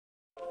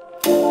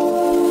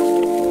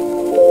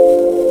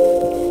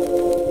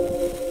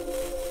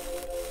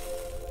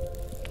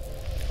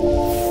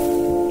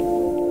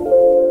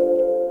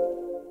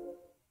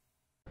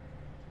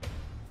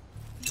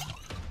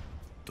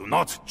Do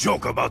not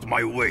joke about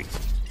my weight.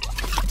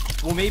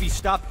 Well, maybe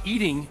stop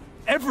eating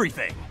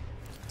everything.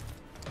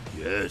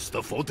 Yes,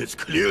 the fault is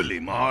clearly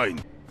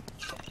mine.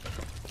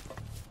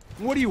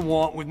 What do you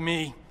want with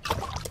me?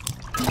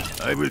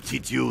 I will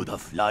teach you the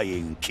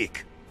flying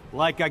kick.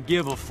 Like I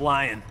give a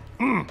flying,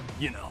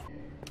 you know.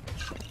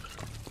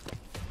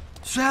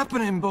 What's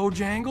happening,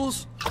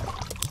 Bojangles?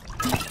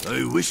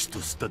 I wish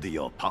to study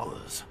your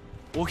powers.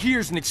 Well,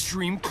 here's an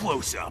extreme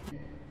close-up.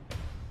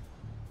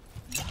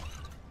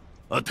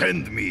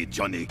 Attend me,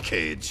 Johnny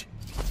Cage.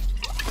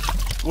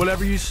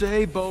 Whatever you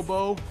say,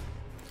 Bobo.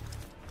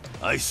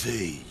 I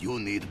say you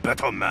need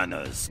better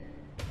manners.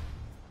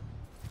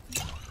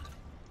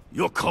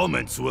 Your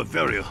comments were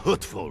very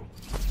hurtful.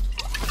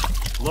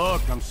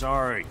 Look, I'm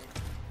sorry.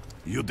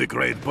 You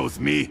degrade both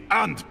me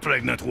and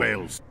pregnant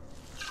whales.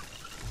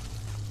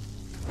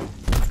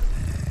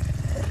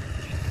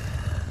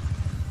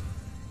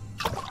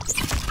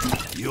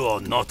 You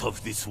are not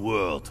of this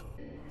world.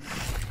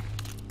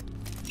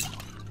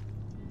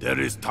 There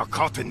is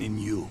Takaten in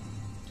you.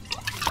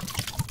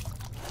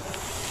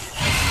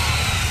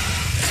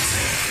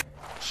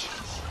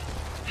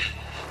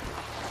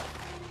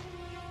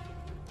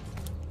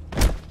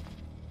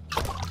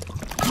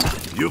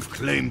 You've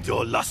claimed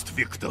your last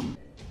victim.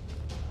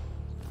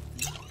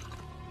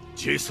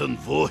 Jason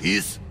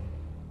Voorhees?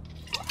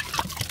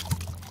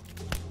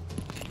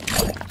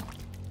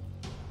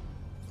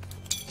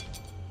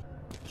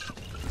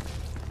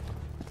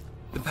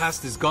 The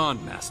past is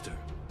gone, Master.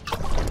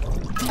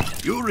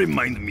 You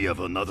remind me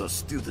of another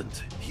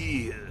student.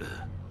 He...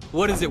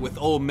 What is it with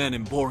old men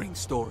and boring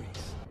stories?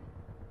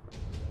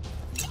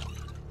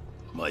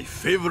 my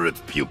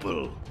favorite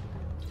pupil.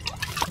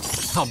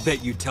 I'll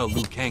bet you tell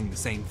Liu Kang the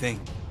same thing.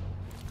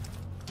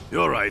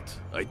 You're right.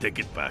 I take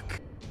it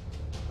back.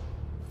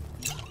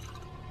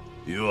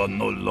 You are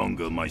no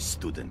longer my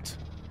student.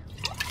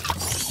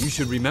 You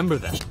should remember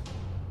that.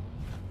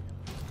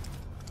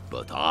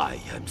 But I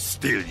am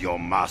still your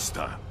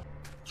master.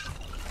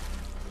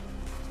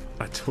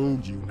 I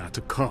told you not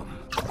to come.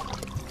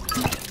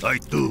 I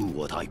do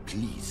what I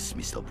please,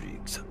 Mr.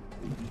 Briggs.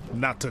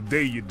 Not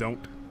today, you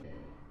don't.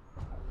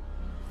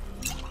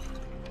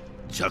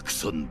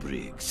 Jackson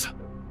Briggs.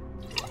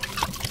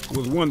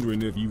 Was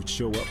wondering if you'd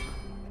show up.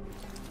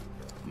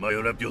 My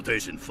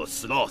reputation for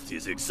sloth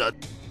is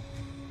exact.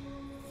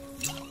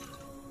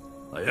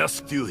 I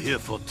asked you here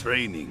for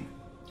training.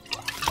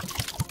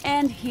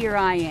 And here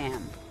I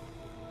am.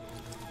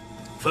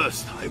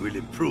 First, I will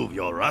improve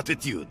your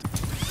attitude.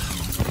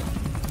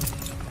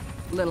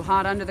 A little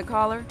hot under the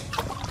collar?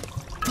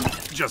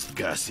 Just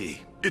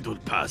gassy. It will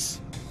pass.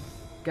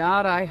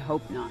 God, I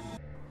hope not.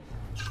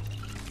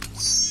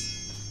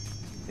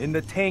 In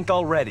the tank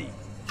already.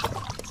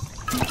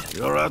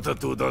 Your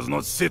attitude does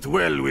not sit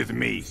well with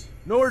me.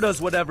 Nor does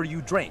whatever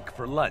you drank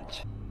for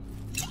lunch.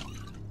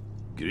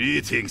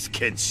 Greetings,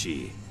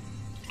 Kenshi.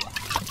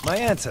 My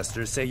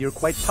ancestors say you're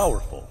quite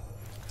powerful.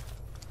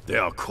 They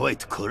are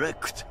quite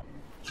correct.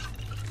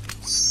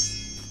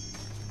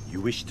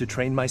 You wish to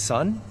train my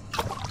son?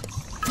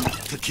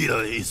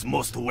 Tequila is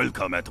most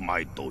welcome at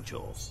my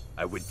dojo.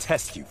 I would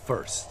test you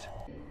first.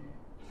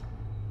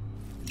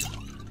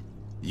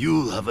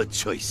 You have a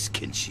choice,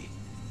 Kenshi.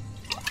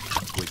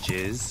 Which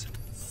is?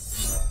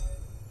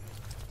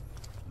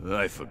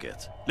 I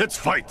forget. Let's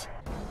fight!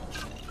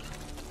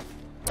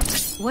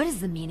 What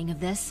is the meaning of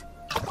this?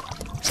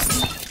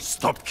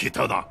 Stop,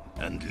 Kitana,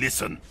 and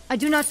listen. I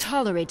do not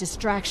tolerate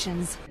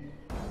distractions.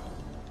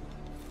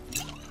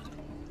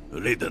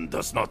 Raiden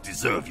does not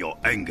deserve your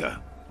anger.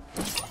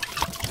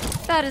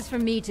 That is for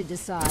me to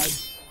decide.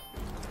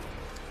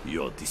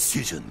 Your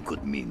decision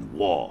could mean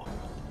war.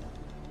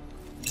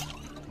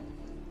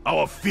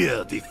 Our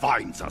fear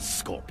defines us,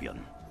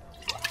 Scorpion.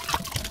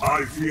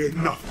 I fear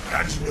nothing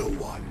and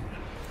no one.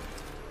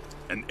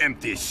 An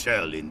empty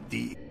shell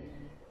indeed.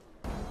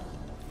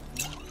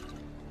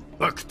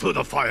 Back to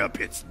the fire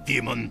pits,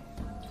 demon.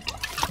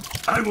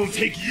 I will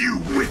take you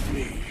with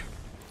me.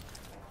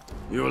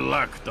 You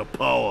lack the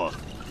power.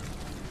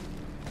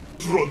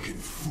 Drunken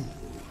fool.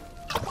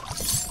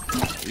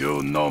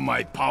 You know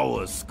my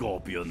power,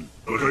 Scorpion.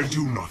 But I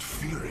do not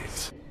fear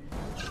it.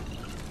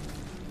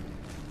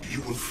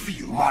 You will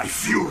feel my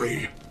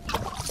fury.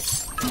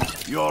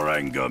 Your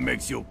anger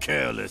makes you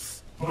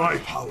careless. My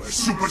power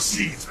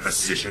supersedes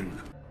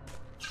precision.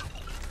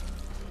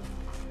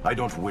 I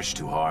don't wish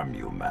to harm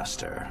you,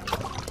 Master.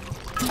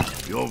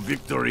 Your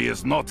victory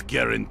is not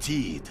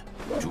guaranteed.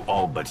 To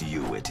all but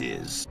you it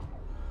is.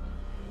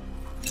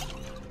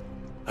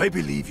 I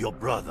believe your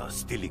brother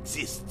still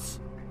exists.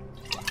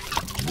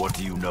 What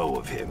do you know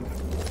of him?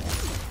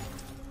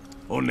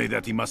 Only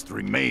that he must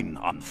remain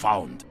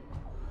unfound.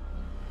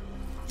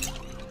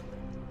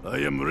 I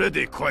am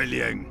ready, Kuai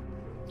Liang.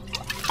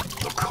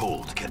 The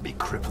cold can be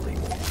crippling.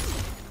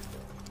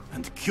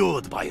 And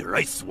cured by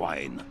rice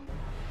wine.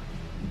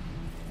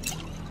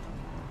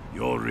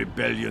 Your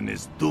rebellion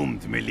is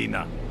doomed,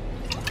 Melina.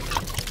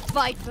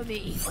 Fight for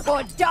me,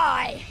 or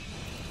die!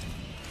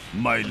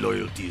 My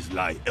loyalties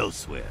lie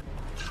elsewhere.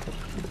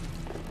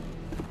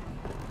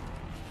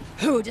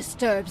 Who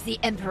disturbs the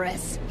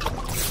Empress?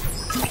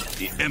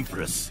 The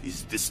Empress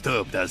is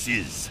disturbed as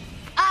is.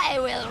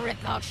 I will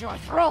rip out your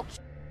throat!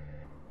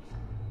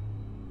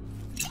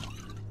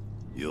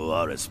 You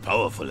are as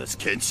powerful as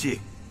Kenshi.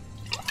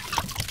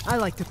 I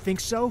like to think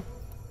so.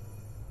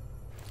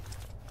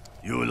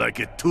 You like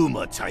it too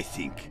much, I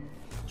think.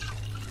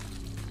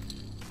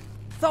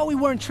 Thought we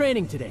weren't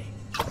training today.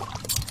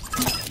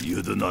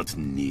 You do not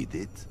need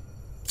it.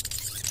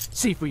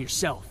 See for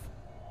yourself.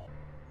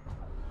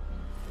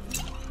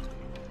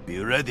 Be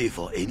ready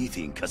for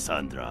anything,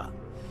 Cassandra.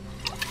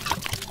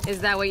 Is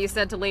that what you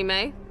said to Li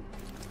Mei?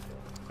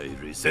 I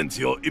resent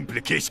your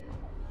implication.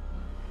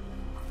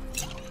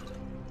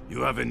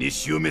 You have an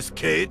issue, Miss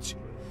Cage?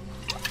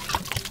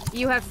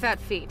 You have fat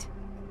feet.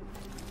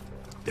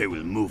 They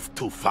will move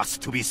too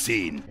fast to be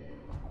seen.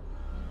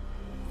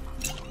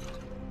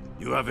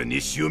 You have an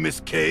issue, Miss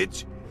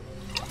Cage?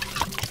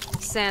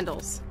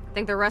 Sandals.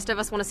 Think the rest of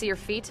us want to see your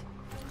feet?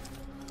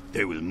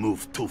 They will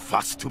move too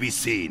fast to be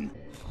seen.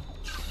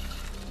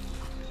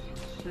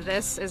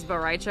 This is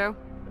Boraicho?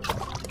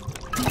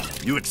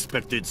 You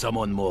expected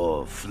someone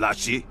more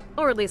flashy?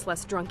 Or at least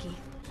less drunky.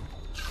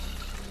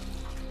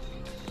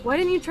 Why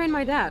didn't you train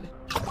my dad?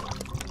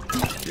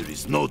 There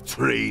is no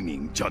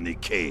training, Johnny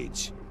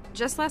Cage.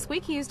 Just last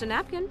week he used a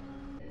napkin.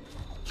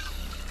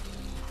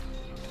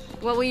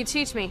 What will you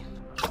teach me?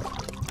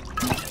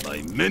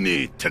 My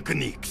many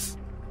techniques.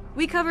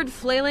 We covered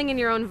flailing in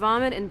your own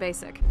vomit in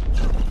basic.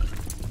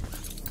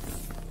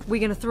 We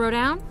gonna throw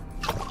down?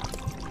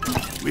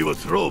 We will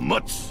throw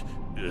much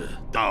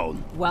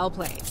down. Well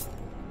played.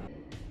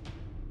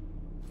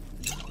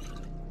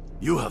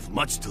 You have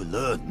much to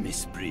learn,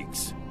 Miss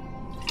Briggs.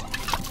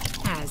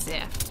 As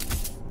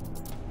if.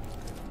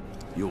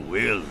 You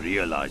will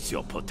realize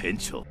your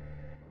potential.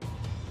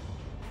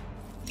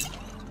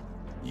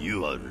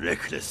 You are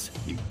reckless,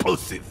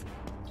 impulsive.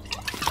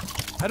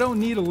 I don't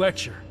need a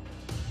lecture.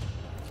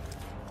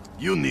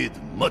 You need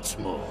much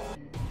more.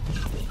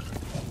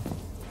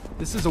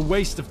 This is a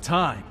waste of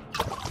time.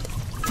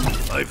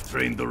 I've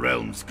trained the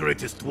realm's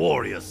greatest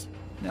warriors.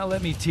 Now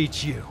let me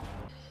teach you.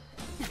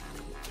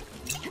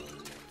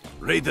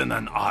 Raiden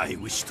and I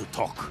wish to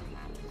talk.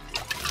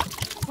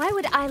 Why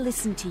would I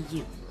listen to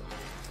you?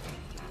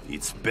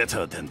 It's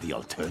better than the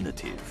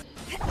alternative.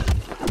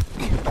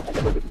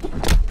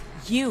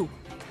 You.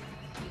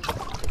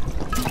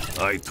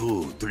 I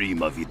too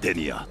dream of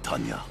Edenia,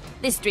 Tanya.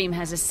 This dream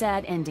has a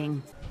sad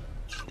ending.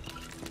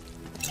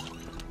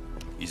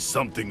 Is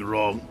something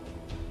wrong?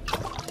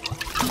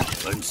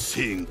 I'm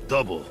seeing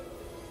double.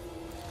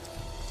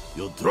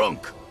 You're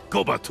drunk.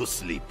 Go back to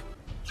sleep.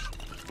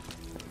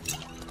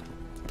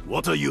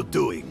 What are you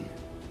doing?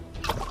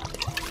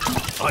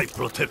 I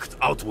protect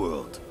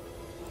Outworld.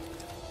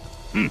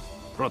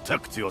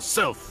 Protect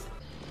yourself.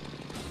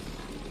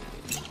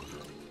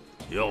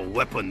 Your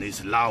weapon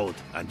is loud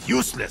and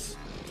useless.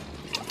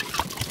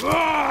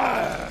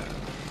 Ah!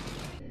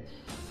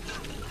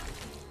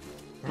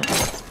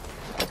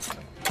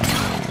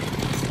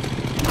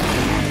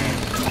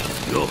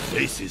 Your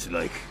face is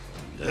like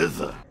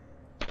leather.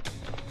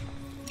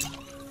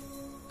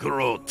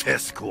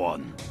 Grotesque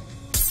one.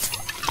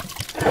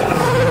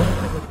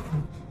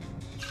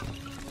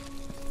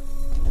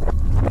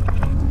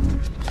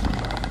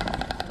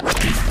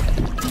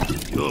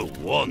 You're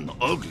one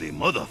ugly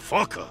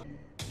motherfucker.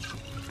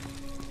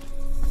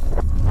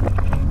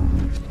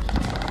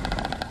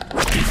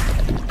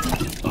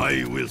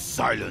 I will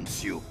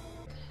silence you.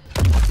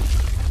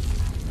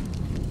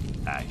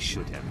 I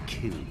should have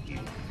killed you.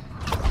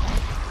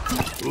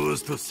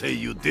 Who's to say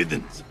you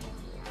didn't?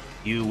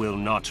 You will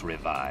not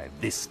revive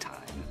this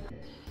time.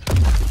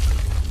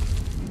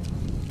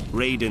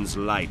 Raiden's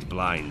light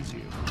blinds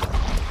you.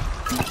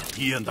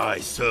 He and I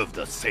serve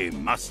the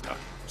same master.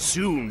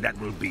 Soon that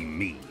will be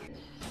me.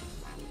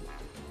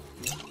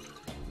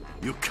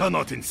 You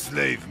cannot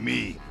enslave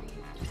me.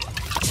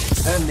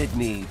 Permit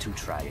me to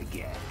try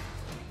again.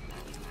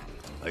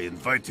 I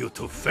invite you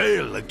to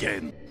fail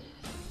again.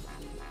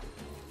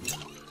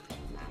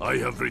 I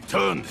have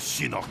returned,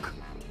 Shinnok.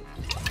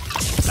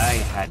 I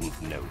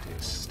hadn't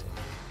noticed.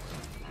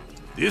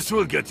 This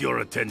will get your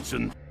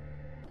attention.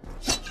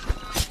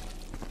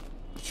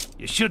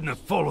 You shouldn't have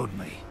followed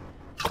me.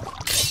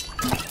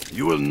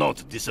 You will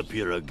not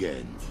disappear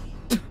again.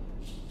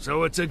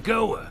 So it's a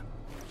goer.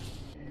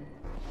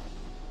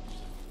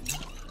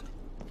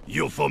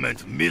 You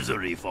foment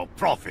misery for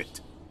profit.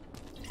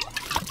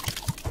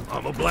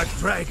 I'm a black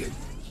dragon.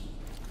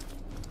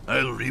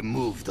 I'll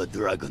remove the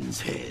dragon's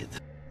head.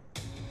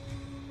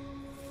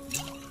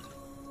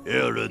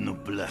 Aaron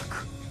Black.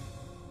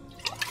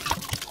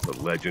 The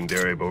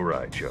legendary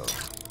Boraicho.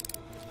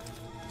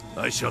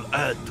 I shall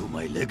add to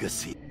my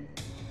legacy.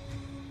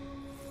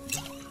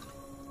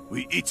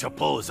 We each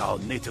oppose our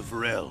native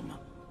realm.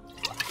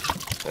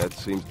 That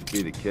seems to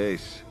be the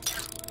case.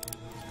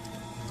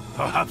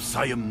 Perhaps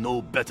I am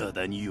no better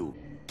than you.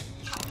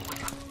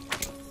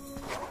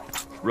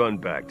 Run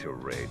back to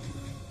Raid.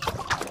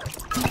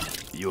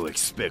 You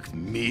expect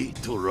me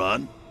to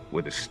run?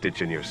 With a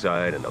stitch in your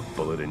side and a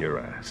bullet in your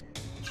ass.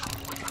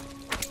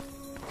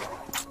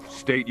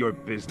 State your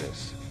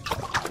business.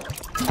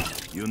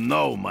 You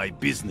know my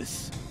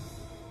business.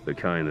 The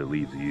kind that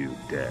leaves you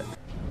dead.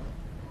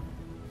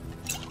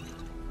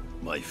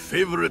 My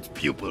favorite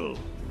pupil.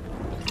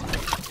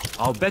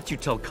 I'll bet you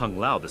tell Kung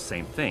Lao the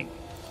same thing.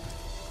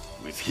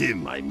 With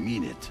him, I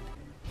mean it.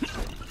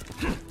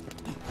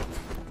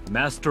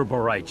 Master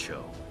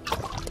Boraicho.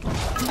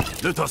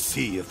 Let us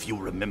see if you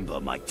remember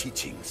my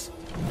teachings.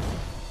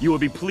 You will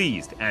be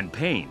pleased and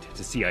pained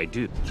to see I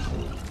do.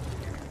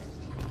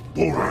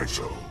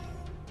 Boraicho,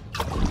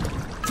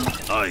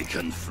 I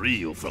can free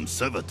you from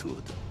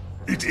servitude.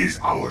 it is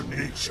our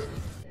nature.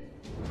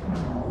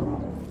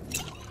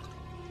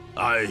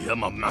 I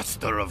am a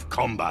master of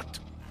combat.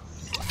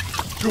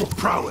 Your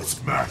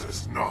prowess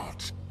matters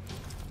not.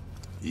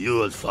 You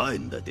will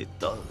find that it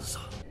does.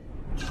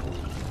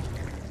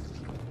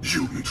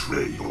 You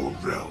betray your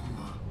realm.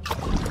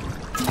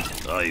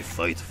 I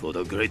fight for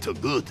the greater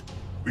good.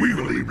 We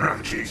will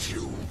eradicate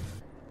you.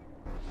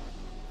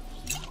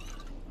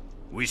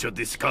 We should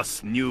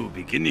discuss new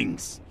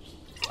beginnings.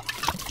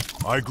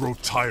 I grow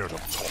tired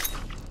of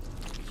talk.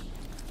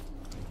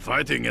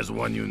 Fighting has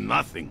won you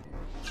nothing.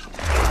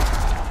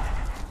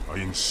 I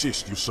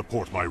insist you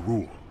support my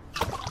rule.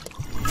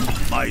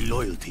 My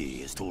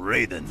loyalty is to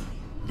Raiden.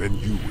 Then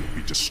you will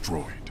be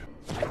destroyed.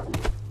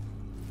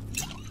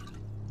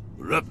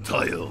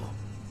 Reptile.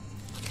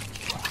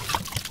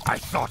 I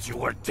thought you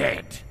were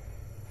dead.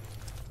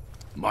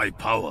 My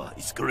power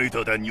is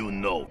greater than you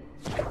know.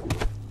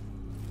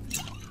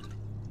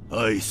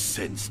 I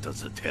sensed a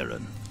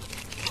Zaterran.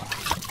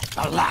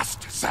 The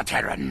last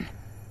Zaterran.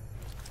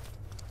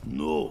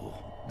 No,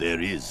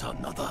 there is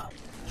another.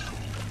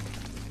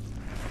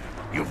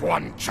 You've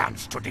one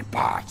chance to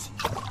depart.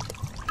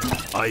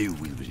 I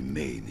will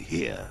remain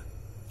here.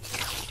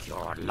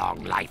 Your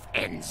long life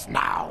ends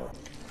now.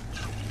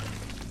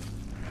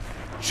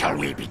 Shall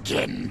we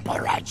begin,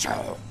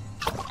 Boraicho?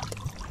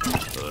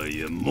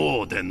 I am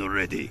more than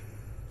ready,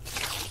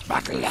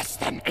 but less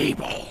than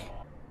able.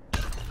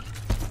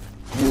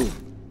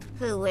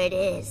 Who it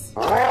is?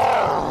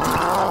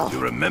 You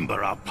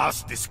remember our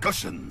past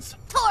discussions?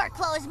 Tore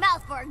closed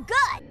mouth for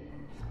good!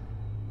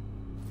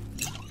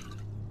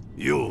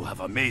 You have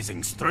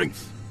amazing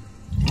strength,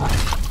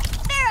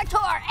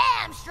 Spiritor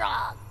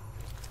Armstrong!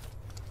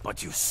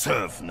 but you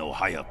serve no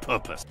higher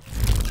purpose.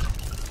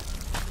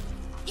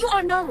 You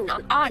are known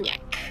on Arnak.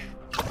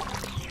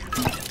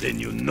 Then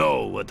you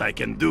know what I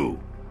can do.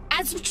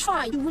 As you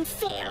try, you will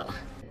fail.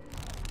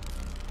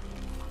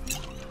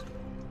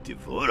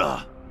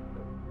 Devora.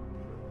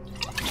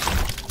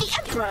 The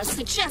Emperor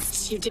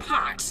suggests you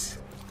depart.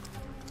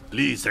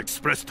 Please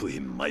express to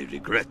him my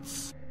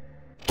regrets.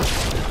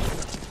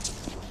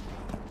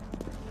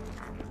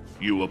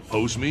 You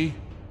oppose me?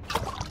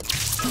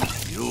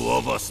 You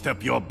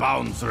overstep your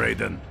bounds,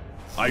 Raiden.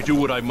 I do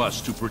what I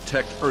must to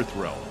protect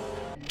Earthrealm.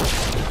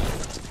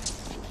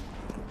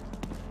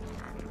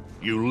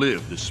 You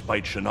live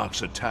despite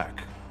Shinnok's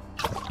attack.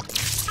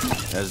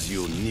 As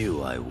you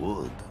knew I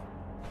would.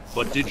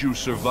 But did you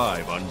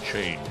survive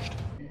unchanged?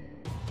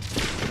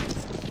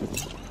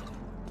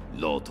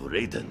 Lord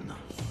Raiden.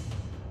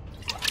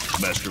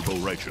 Master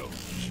Boraicho.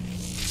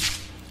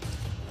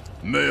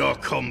 May our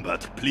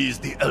combat please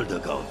the Elder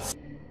Gods.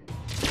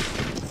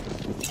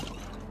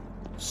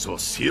 So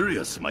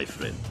serious, my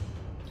friend.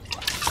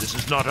 This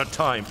is not a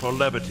time for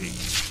levity.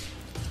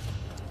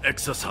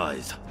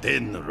 Exercise,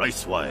 then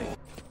rice wine.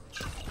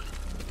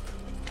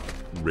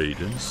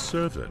 Raiden's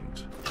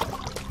servant.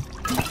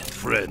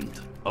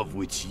 Friend, of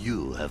which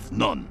you have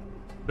none.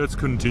 Let's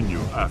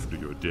continue after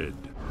you're dead.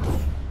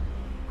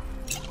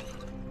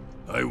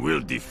 I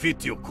will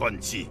defeat you, Quan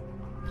Chi.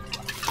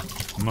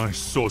 My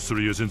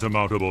sorcery is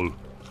insurmountable.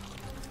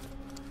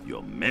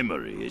 Your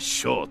memory is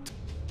short.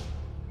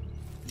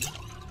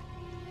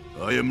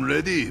 I am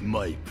ready,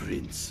 my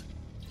prince.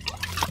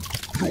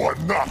 You are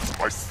not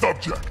my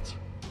subject!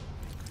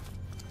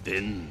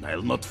 Then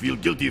I'll not feel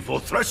guilty for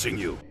thrashing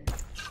you.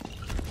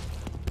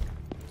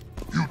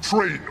 You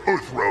train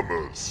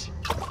Earthrealmers!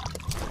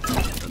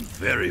 And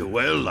very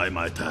well, I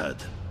might add.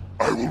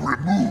 I will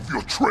remove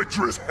your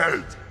traitorous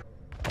head!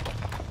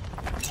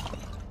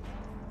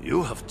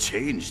 You have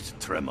changed,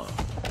 Tremor.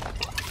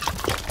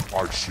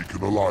 I seek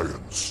an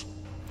alliance.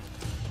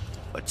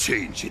 A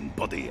change in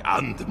body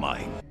and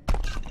mind.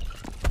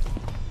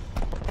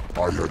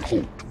 I had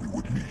hoped we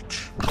would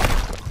meet.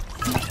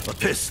 A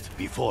test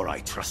before I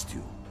trust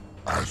you.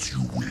 As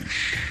you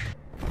wish.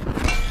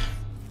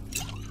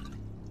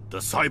 The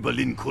Cyber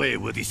Lin Kuei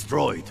were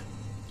destroyed.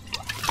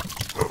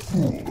 The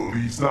fool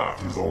believes not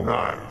his own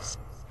eyes.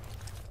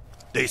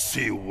 They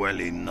see well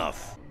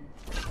enough.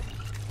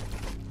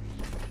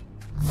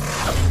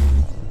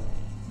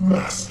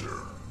 Master.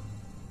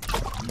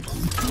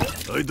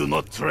 I do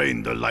not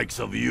train the likes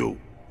of you.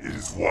 It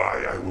is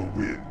why I will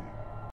win.